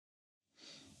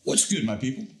What's good, my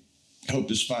people? I hope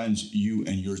this finds you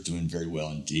and yours doing very well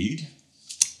indeed.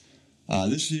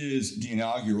 This is the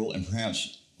inaugural and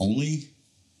perhaps only,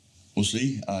 we'll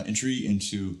see, entry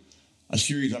into a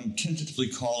series I'm tentatively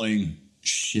calling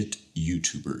Shit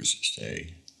YouTubers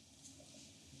Say.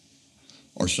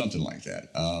 Or something like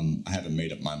that. I haven't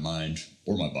made up my mind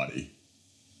or my body.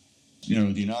 You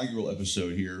know, the inaugural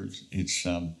episode here, it's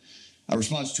a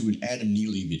response to an Adam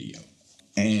Neely video.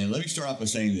 And let me start off by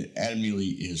saying that Adam Neely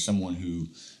is someone who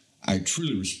I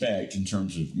truly respect in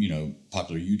terms of,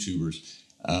 popular YouTubers.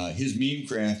 His meme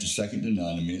craft is second to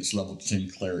none. I mean, it's level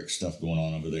 10 cleric stuff going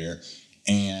on over there.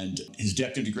 And his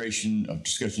depth integration of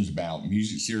discussions about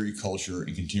music theory, culture,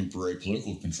 and contemporary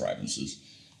political contrivances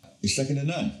is second to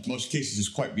none. In most cases, it's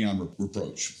quite beyond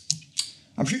reproach.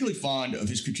 I'm particularly fond of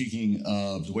his critiquing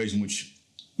of the ways in which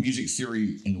music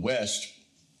theory in the West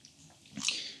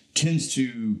tends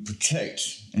to protect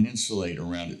and insulate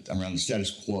around the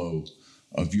status quo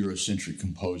of Eurocentric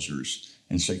composers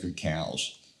and sacred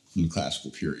cows from the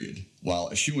classical period, while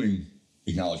eschewing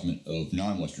acknowledgement of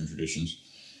non-Western traditions.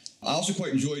 I also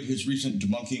quite enjoyed his recent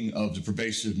debunking of the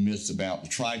pervasive myths about the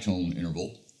tritone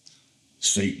interval,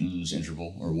 Satan's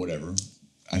interval, or whatever.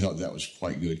 I thought that was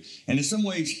quite good. And in some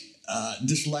ways,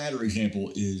 this latter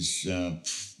example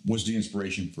was the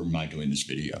inspiration for my doing this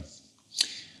video.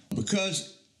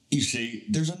 Because, you see,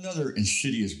 there's another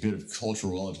insidious bit of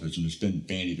cultural relativism that's been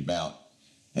bandied about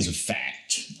as a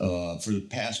fact for the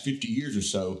past 50 years or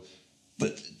so,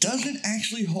 but doesn't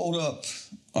actually hold up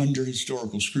under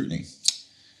historical scrutiny.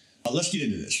 Let's get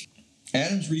into this.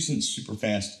 Adam's recent super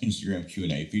fast Instagram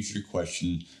Q&A featured a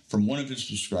question from one of his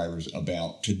subscribers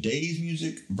about today's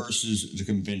music versus the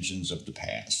conventions of the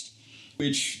past,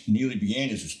 which Neely began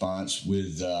his response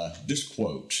with this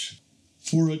quote: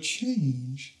 "For a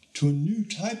change to a new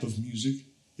type of music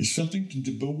is something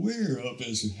to beware of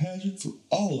as a hazard for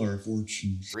all our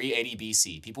fortunes." 380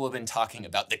 BC. People have been talking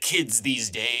about the kids these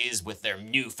days with their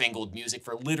newfangled music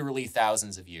for literally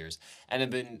thousands of years, and have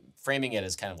been framing it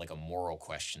as kind of like a moral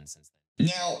question since then.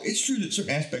 Now, it's true that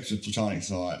certain aspects of Platonic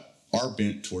thought are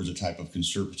bent towards a type of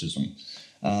conservatism,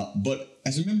 but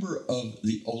as a member of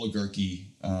the oligarchy,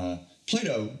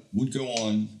 Plato would go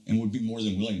on and would be more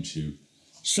than willing to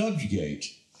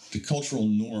subjugate the cultural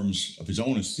norms of his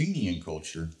own Athenian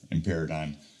culture and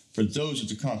paradigm for those of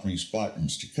the conquering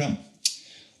Spartans to come.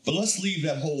 But let's leave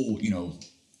that whole,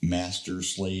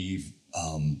 master-slave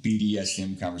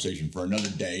BDSM conversation for another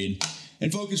day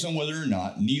and focus on whether or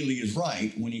not Neely is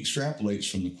right when he extrapolates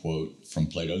from the quote from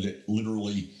Plato that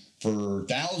literally for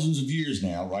thousands of years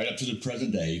now, right up to the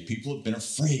present day, people have been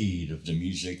afraid of the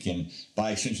music and,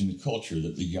 by extension, the culture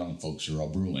that the young folks are all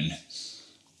brewing.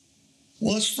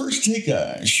 Well, let's first take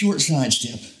a short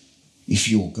sidestep, if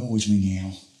you'll go with me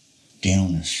now,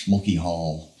 down the smoky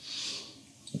hall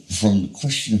from the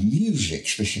question of music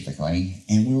specifically,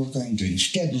 and we're going to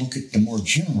instead look at the more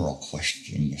general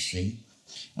question, you see.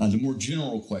 The more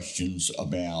general questions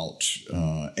about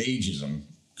ageism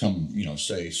come,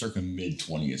 say, circa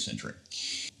mid-20th century.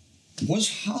 Was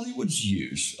Hollywood's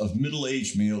use of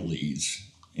middle-aged male leads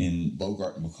in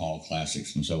Bogart and Bacall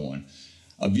classics and so on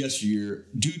of yesteryear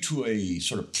due to a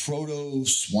sort of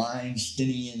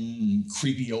proto-Swinesteinian,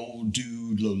 creepy old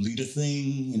dude Lolita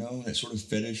thing, that sort of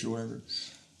fetish or whatever?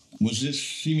 Was this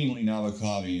seemingly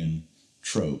Nabokovian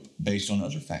trope based on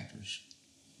other factors?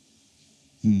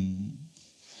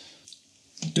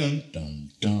 Dun,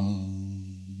 dun,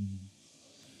 dun.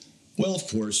 Well, of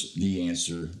course, the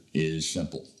answer is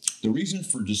simple. The reason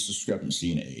for this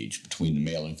discrepancy in age between the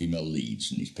male and female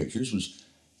leads in these pictures was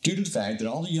due to the fact that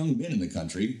all the young men in the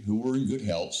country who were in good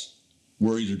health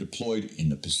were either deployed in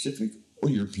the Pacific or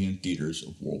European theaters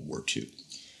of World War II.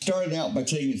 I started out by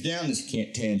taking us down this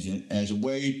tangent as a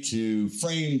way to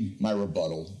frame my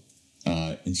rebuttal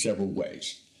in several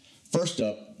ways. First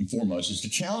up and foremost is to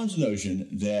challenge the notion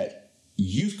that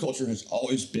youth culture has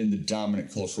always been the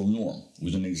dominant cultural norm,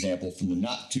 with an example from the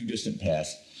not-too-distant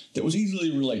past that was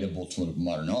easily relatable to a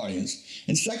modern audience.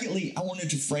 And secondly, I wanted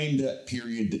to frame that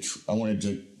period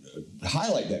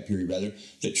highlight that period,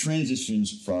 that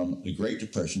transitions from the Great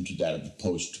Depression to that of the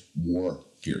post-war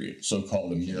period,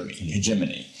 so-called American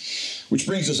Hegemony, which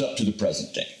brings us up to the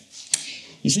present day.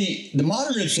 You see, the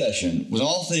modern obsession with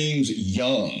all things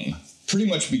young pretty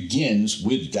much begins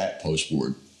with that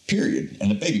post-war period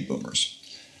and the baby boomers.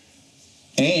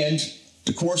 And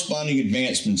the corresponding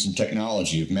advancements in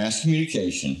technology of mass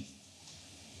communication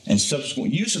and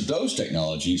subsequent use of those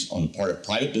technologies on the part of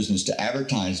private business to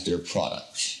advertise their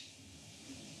products.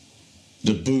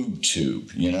 The boob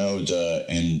tube, and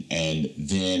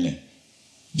then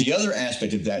the other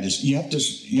aspect of that is you have to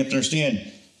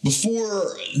understand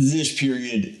Before this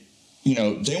period,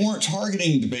 they weren't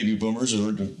targeting the baby boomers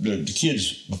or the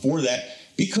kids before that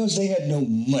because they had no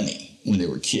money when they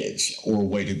were kids or a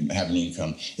way to have an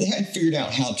income. They hadn't figured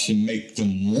out how to make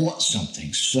them want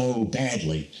something so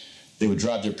badly they would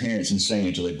drive their parents insane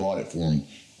until they bought it for them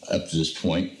up to this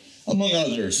point, among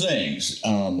other things.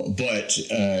 But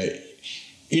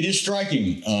it is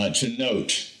striking to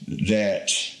note that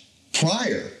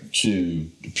prior to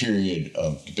the period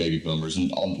of the baby boomers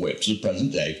and all the way up to the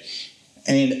present day,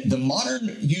 and the modern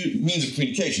means of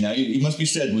communication. Now, it must be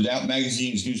said, without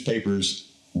magazines,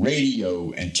 newspapers,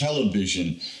 radio, and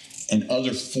television, and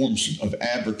other forms of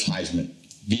advertisement,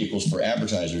 vehicles for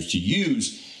advertisers to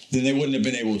use, then they wouldn't have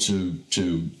been able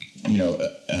to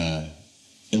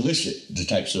elicit the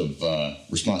types of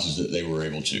responses that they were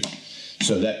able to.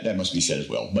 So that must be said as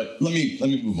well. But let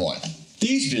me move on.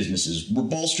 These businesses were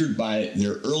bolstered by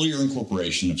their earlier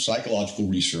incorporation of psychological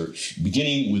research,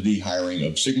 beginning with the hiring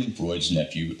of Sigmund Freud's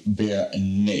nephew,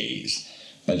 Bernays,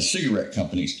 by the cigarette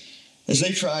companies, as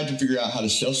they tried to figure out how to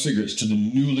sell cigarettes to the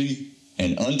newly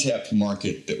and untapped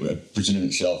market that presented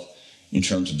itself in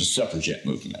terms of the suffragette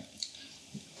movement.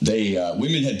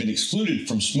 Women had been excluded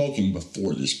from smoking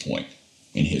before this point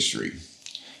in history.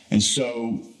 And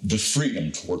so the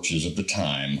freedom torches of the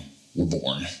time were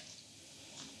born.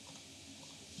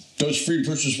 Those freedom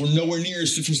torches were nowhere near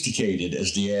as sophisticated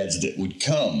as the ads that would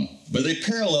come, but they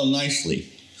parallel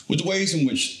nicely with the ways in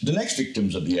which the next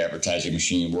victims of the advertising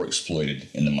machine were exploited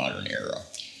in the modern era,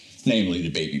 namely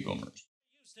the baby boomers.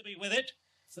 Used to be with it,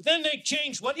 but then they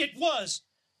changed what it was.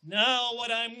 Now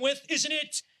what I'm with isn't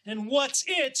it, and what's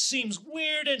it seems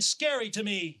weird and scary to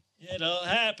me. It'll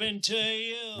happen to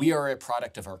you. We are a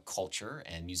product of our culture,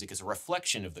 and music is a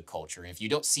reflection of the culture. And if you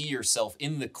don't see yourself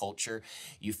in the culture,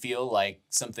 you feel like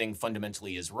something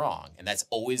fundamentally is wrong. And that's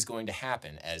always going to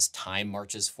happen as time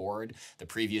marches forward. The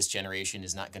previous generation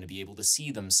is not going to be able to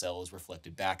see themselves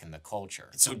reflected back in the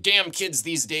culture. So damn kids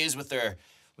these days with their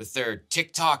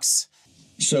TikToks.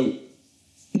 So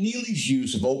Neely's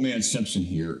use of Old Man Simpson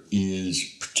here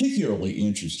is particularly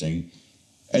interesting,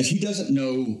 as he doesn't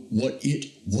know what it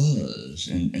was,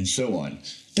 and so on.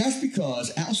 That's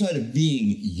because outside of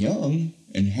being young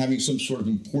and having some sort of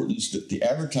importance that the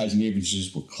advertising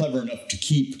agencies were clever enough to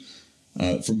keep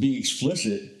from being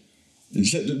explicit,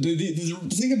 the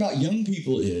thing about young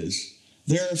people is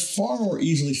they're far more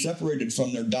easily separated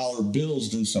from their dollar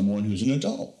bills than someone who's an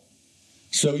adult.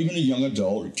 So even a young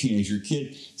adult or teenager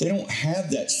kid, they don't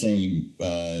have that same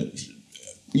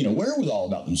wherewithal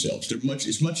about themselves.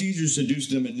 It's much easier to seduce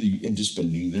them into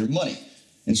spending their money.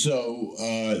 And so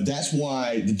that's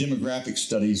why the demographic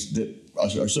studies that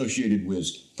are associated with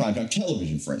primetime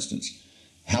television, for instance,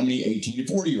 how many 18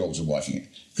 to 40-year-olds are watching it?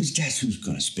 Because that's who's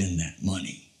going to spend that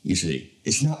money, you see.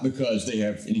 It's not because they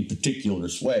have any particular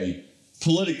sway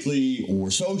politically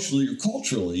or socially or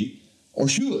culturally, or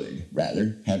should,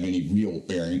 rather, have any real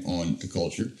bearing on the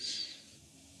culture.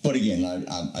 But again,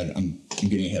 I'm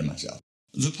getting ahead of myself.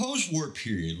 The post-war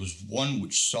period was one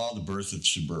which saw the birth of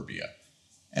suburbia,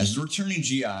 as the returning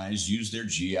GIs used their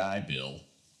GI Bill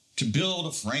to build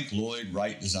a Frank Lloyd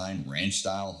Wright-designed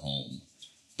ranch-style home.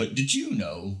 But did you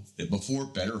know that before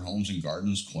Better Homes and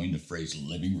Gardens coined the phrase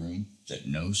living room, that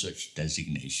no such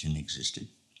designation existed?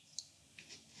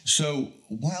 So,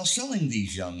 while selling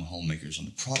these young homemakers on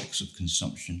the products of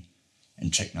consumption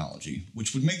and technology,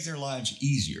 which would make their lives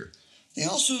easier, they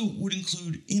also would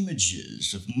include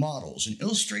images of models and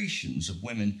illustrations of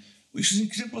women, which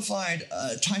exemplified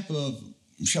a type of,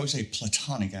 shall we say,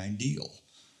 platonic ideal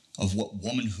of what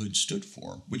womanhood stood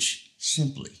for, which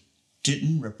simply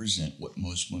didn't represent what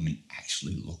most women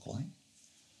actually look like.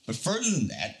 But further than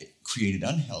that, it created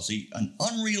unhealthy and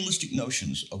unrealistic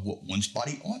notions of what one's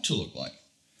body ought to look like.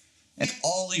 And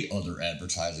all the other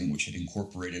advertising which had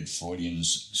incorporated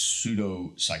Freudian's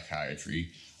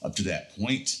pseudo-psychiatry up to that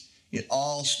point, it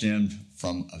all stemmed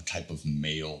from a type of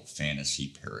male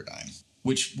fantasy paradigm,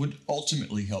 which would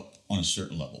ultimately help on a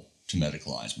certain level to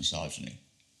medicalize misogyny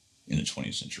in the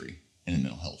 20th century in the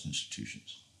mental health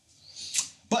institutions.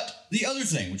 But the other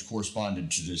thing which corresponded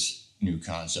to this new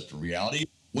concept of reality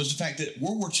was the fact that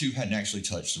World War II hadn't actually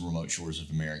touched the remote shores of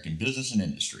American business and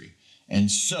industry. And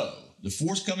so, the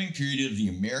forthcoming period of the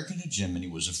American hegemony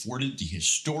was afforded the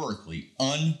historically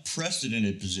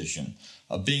unprecedented position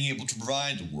of being able to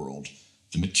provide the world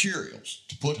the materials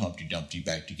to put Humpty Dumpty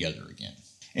back together again.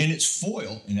 And its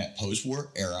foil in that post-war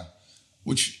era,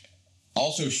 which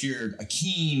also shared a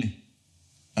keen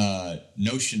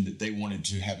notion that they wanted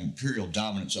to have imperial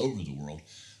dominance over the world,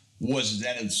 was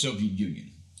that of the Soviet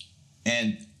Union.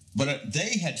 But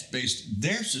they had based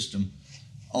their system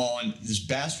on this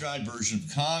bastardized version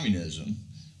of communism,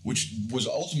 which was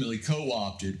ultimately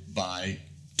co-opted by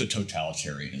the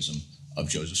totalitarianism of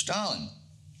Joseph Stalin.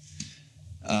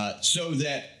 So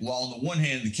that while on the one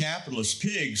hand the capitalist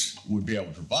pigs would be able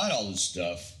to provide all this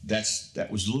stuff, that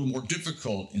was a little more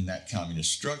difficult in that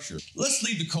communist structure. Let's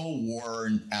leave the Cold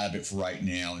War out of it for right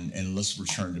now, and let's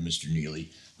return to Mr.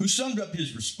 Neely, who summed up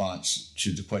his response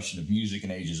to the question of music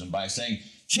and ageism by saying,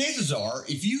 chances are,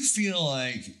 if you feel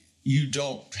like you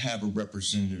don't have a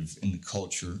representative in the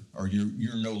culture, or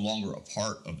you're no longer a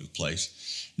part of the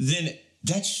place, then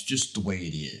that's just the way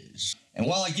it is. And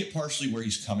while I get partially where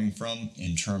he's coming from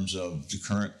in terms of the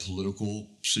current political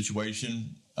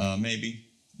situation, maybe,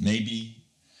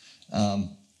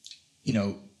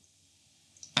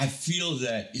 I feel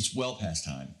that it's well past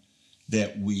time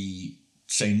that we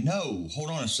say, no, hold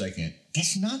on a second,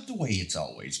 that's not the way it's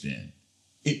always been.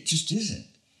 It just isn't.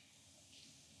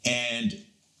 And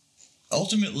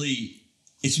ultimately,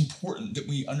 it's important that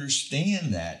we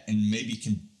understand that, and maybe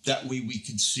that way we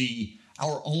can see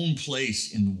our own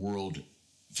place in the world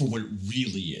for what it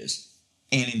really is.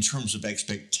 And in terms of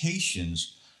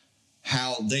expectations,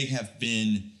 how they have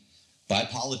been, by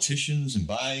politicians and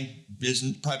by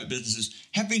private businesses,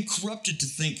 have been corrupted to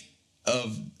think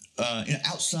of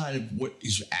outside of what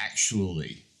is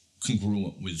actually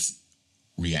congruent with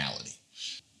reality.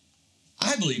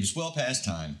 I believe it's well past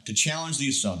time to challenge the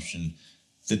assumption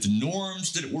that the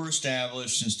norms that were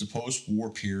established since the post-war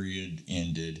period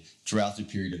ended throughout the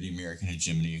period of the American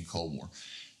hegemony and Cold War,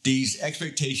 these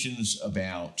expectations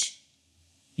about,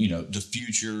 the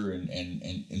future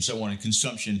and so on, and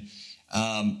consumption,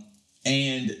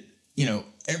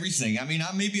 everything. I mean,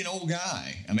 I may be an old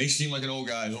guy. I may seem like an old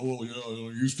guy.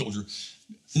 Youth culture.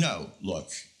 No,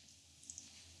 look,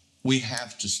 we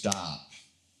have to stop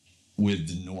with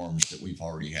the norms that we've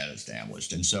already had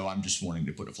established. And so I'm just wanting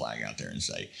to put a flag out there and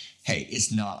say, hey,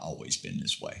 it's not always been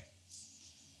this way.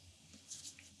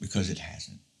 Because it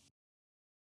hasn't.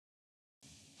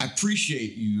 I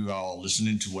appreciate you all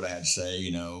listening to what I had to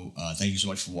say. Thank you so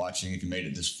much for watching if you made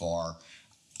it this far.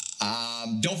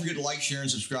 Don't forget to like, share, and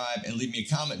subscribe, and leave me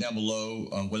a comment down below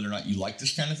on whether or not you like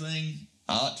this kind of thing.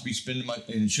 I ought to be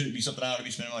and should it be something I ought to be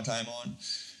spending my time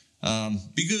on?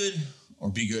 Be good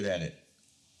or be good at it.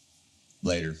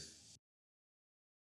 Later.